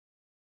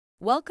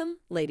Welcome,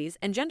 ladies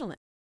and gentlemen.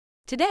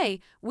 Today,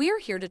 we are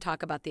here to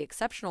talk about the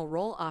exceptional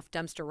roll-off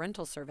dumpster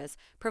rental service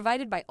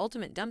provided by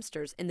Ultimate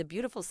Dumpsters in the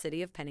beautiful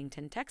city of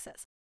Pennington,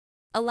 Texas.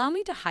 Allow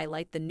me to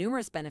highlight the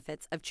numerous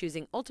benefits of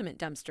choosing Ultimate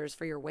Dumpsters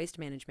for your waste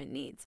management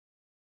needs.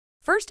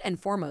 First and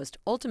foremost,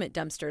 Ultimate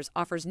Dumpsters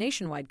offers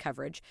nationwide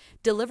coverage,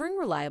 delivering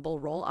reliable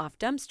roll-off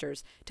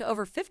dumpsters to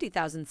over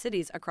 50,000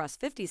 cities across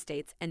 50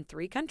 states and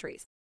 3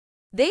 countries.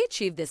 They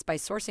achieve this by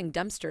sourcing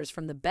dumpsters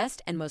from the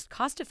best and most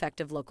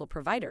cost-effective local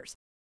providers.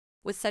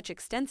 With such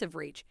extensive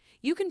reach,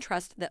 you can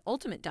trust that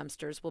Ultimate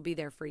Dumpsters will be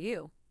there for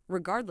you,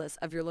 regardless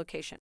of your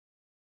location.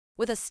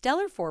 With a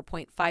stellar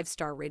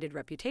 4.5-star rated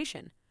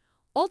reputation,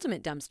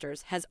 Ultimate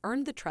Dumpsters has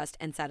earned the trust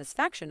and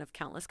satisfaction of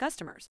countless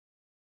customers.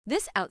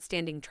 This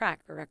outstanding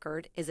track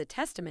record is a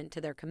testament to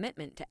their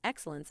commitment to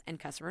excellence and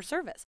customer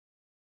service.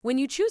 When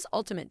you choose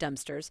Ultimate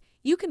Dumpsters,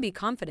 you can be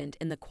confident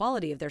in the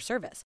quality of their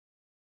service.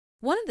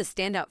 One of the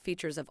standout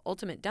features of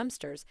Ultimate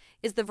Dumpsters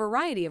is the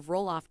variety of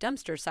roll-off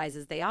dumpster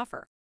sizes they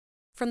offer.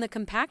 From the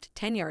compact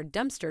 10-yard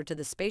dumpster to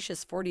the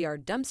spacious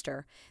 40-yard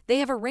dumpster, they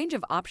have a range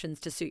of options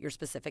to suit your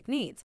specific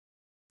needs.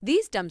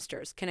 These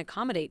dumpsters can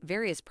accommodate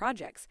various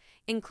projects,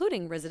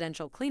 including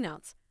residential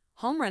cleanouts,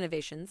 home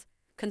renovations,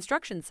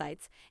 construction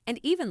sites,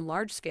 and even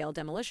large-scale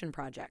demolition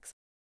projects.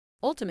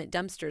 Ultimate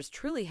Dumpsters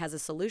truly has a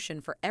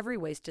solution for every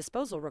waste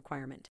disposal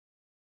requirement.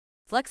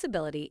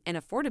 Flexibility and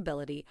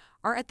affordability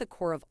are at the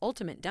core of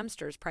Ultimate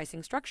Dumpsters'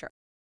 pricing structure.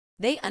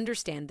 They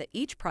understand that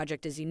each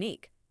project is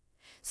unique,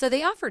 so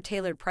they offer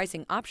tailored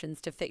pricing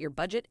options to fit your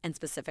budget and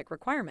specific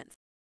requirements.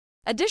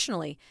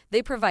 Additionally,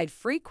 they provide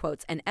free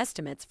quotes and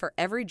estimates for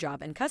every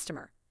job and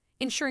customer,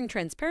 ensuring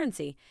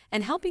transparency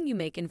and helping you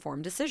make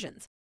informed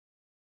decisions.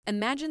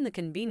 Imagine the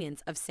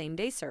convenience of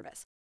same-day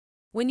service.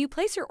 When you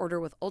place your order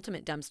with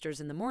Ultimate Dumpsters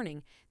in the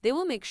morning, they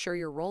will make sure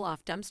your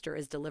roll-off dumpster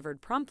is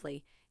delivered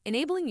promptly,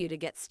 enabling you to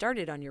get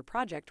started on your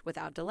project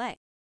without delay.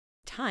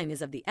 Time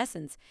is of the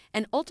essence,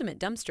 and Ultimate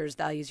Dumpsters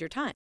values your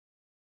time.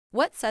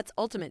 What sets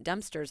Ultimate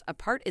Dumpsters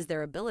apart is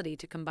their ability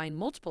to combine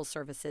multiple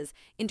services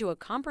into a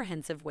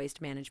comprehensive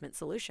waste management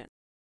solution.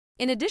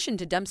 In addition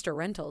to dumpster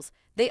rentals,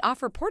 they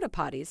offer porta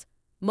potties,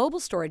 mobile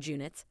storage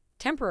units,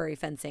 temporary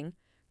fencing,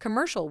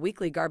 commercial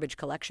weekly garbage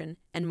collection,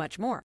 and much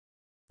more.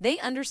 They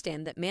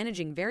understand that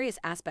managing various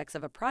aspects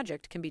of a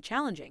project can be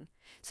challenging,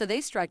 so they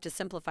strive to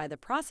simplify the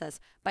process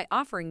by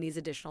offering these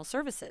additional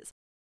services.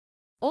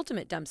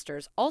 Ultimate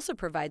Dumpsters also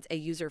provides a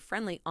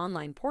user-friendly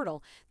online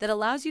portal that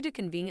allows you to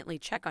conveniently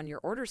check on your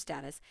order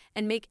status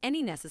and make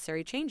any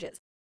necessary changes.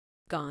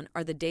 Gone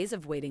are the days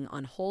of waiting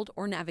on hold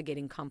or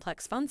navigating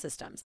complex phone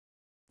systems.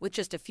 With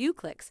just a few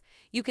clicks,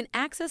 you can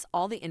access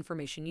all the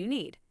information you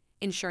need,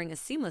 ensuring a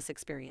seamless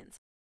experience.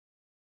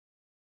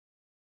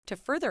 To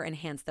further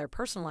enhance their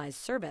personalized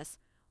service,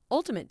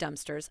 Ultimate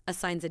Dumpsters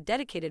assigns a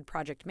dedicated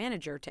project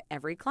manager to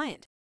every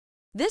client.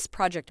 This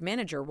project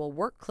manager will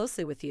work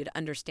closely with you to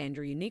understand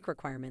your unique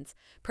requirements,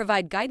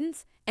 provide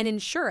guidance, and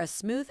ensure a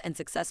smooth and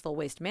successful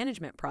waste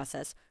management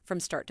process from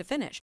start to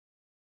finish.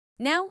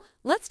 Now,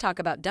 let's talk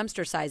about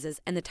dumpster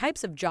sizes and the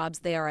types of jobs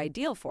they are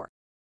ideal for.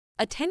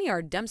 A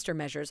 10-yard dumpster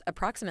measures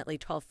approximately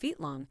 12 feet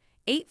long,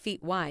 8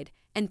 feet wide,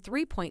 and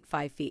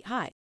 3.5 feet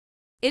high.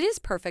 It is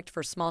perfect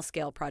for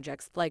small-scale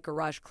projects like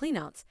garage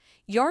cleanouts,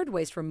 yard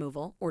waste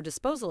removal, or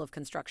disposal of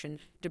construction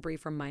debris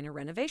from minor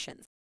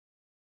renovations.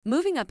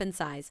 Moving up in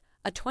size,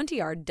 a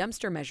 20-yard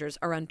dumpster measures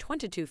around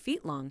 22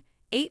 feet long,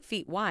 8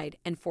 feet wide,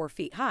 and 4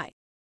 feet high.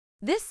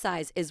 This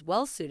size is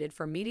well suited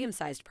for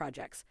medium-sized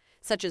projects,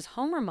 such as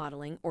home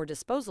remodeling or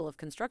disposal of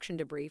construction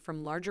debris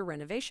from larger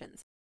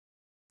renovations.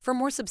 For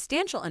more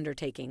substantial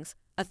undertakings,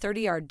 a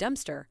 30-yard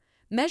dumpster,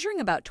 measuring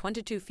about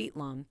 22 feet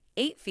long,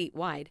 8 feet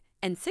wide,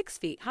 and 6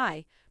 feet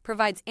high,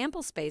 provides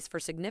ample space for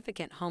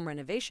significant home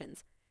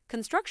renovations,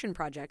 construction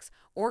projects,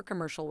 or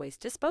commercial waste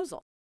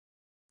disposal.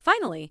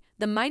 Finally,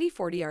 the mighty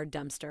 40-yard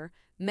dumpster,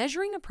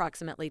 measuring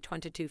approximately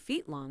 22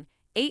 feet long,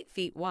 8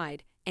 feet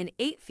wide, and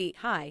 8 feet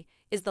high,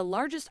 is the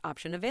largest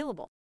option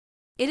available.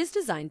 It is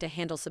designed to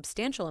handle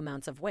substantial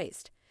amounts of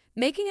waste,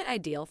 making it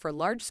ideal for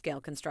large-scale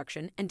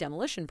construction and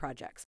demolition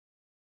projects.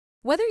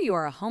 Whether you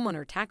are a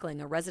homeowner tackling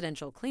a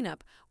residential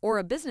cleanup or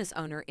a business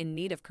owner in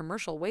need of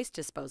commercial waste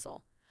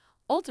disposal,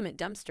 Ultimate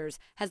Dumpsters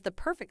has the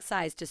perfect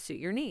size to suit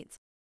your needs.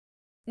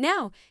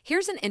 Now,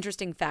 here's an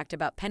interesting fact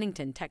about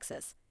Pennington,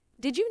 Texas.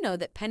 Did you know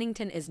that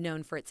Pennington is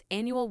known for its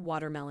annual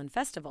Watermelon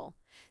Festival,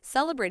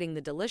 celebrating the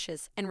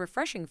delicious and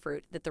refreshing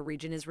fruit that the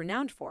region is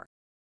renowned for?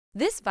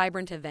 This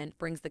vibrant event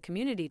brings the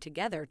community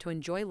together to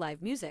enjoy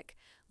live music,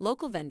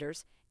 local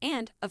vendors,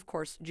 and, of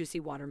course, juicy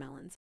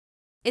watermelons.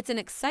 It's an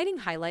exciting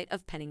highlight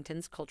of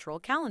Pennington's cultural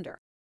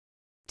calendar.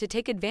 To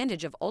take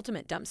advantage of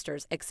Ultimate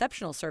Dumpsters'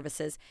 exceptional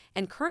services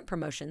and current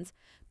promotions,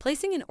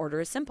 placing an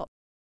order is simple.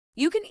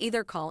 You can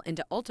either call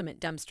into Ultimate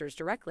Dumpsters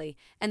directly,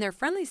 and their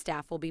friendly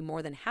staff will be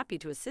more than happy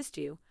to assist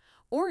you,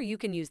 or you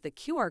can use the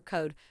QR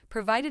code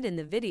provided in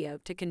the video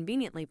to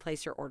conveniently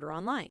place your order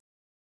online.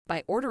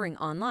 By ordering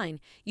online,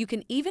 you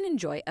can even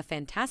enjoy a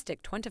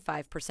fantastic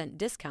 25%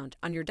 discount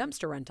on your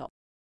dumpster rental.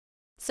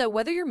 So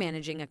whether you're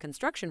managing a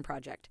construction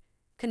project,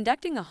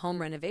 conducting a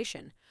home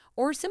renovation,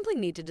 or simply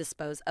need to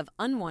dispose of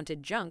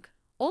unwanted junk,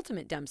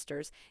 Ultimate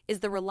Dumpsters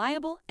is the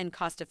reliable and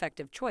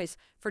cost-effective choice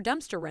for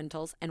dumpster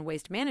rentals and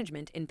waste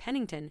management in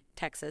Pennington,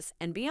 Texas,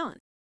 and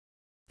beyond.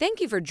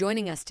 Thank you for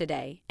joining us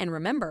today, and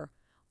remember,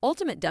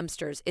 Ultimate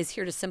Dumpsters is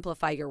here to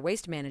simplify your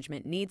waste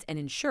management needs and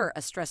ensure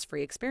a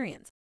stress-free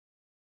experience.